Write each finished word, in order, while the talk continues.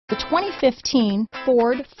The 2015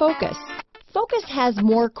 Ford Focus. Focus has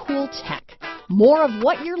more cool tech, more of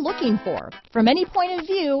what you're looking for. From any point of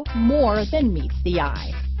view, more than meets the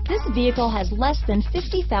eye. This vehicle has less than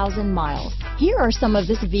 50,000 miles. Here are some of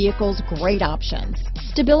this vehicle's great options: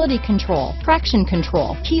 stability control, traction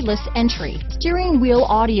control, keyless entry, steering wheel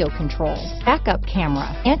audio controls, backup camera,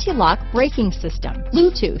 anti-lock braking system,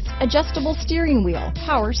 Bluetooth, adjustable steering wheel,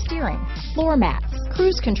 power steering, floor mats,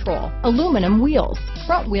 cruise control, aluminum wheels,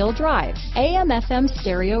 front wheel drive, AM/FM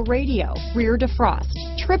stereo radio, rear defrost,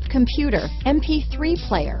 trip computer, MP3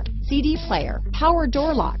 player, CD player, power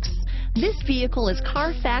door locks. This vehicle is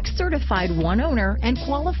Carfax certified one owner and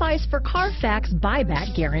qualifies for Carfax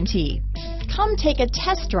buyback guarantee. Come take a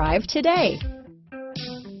test drive today.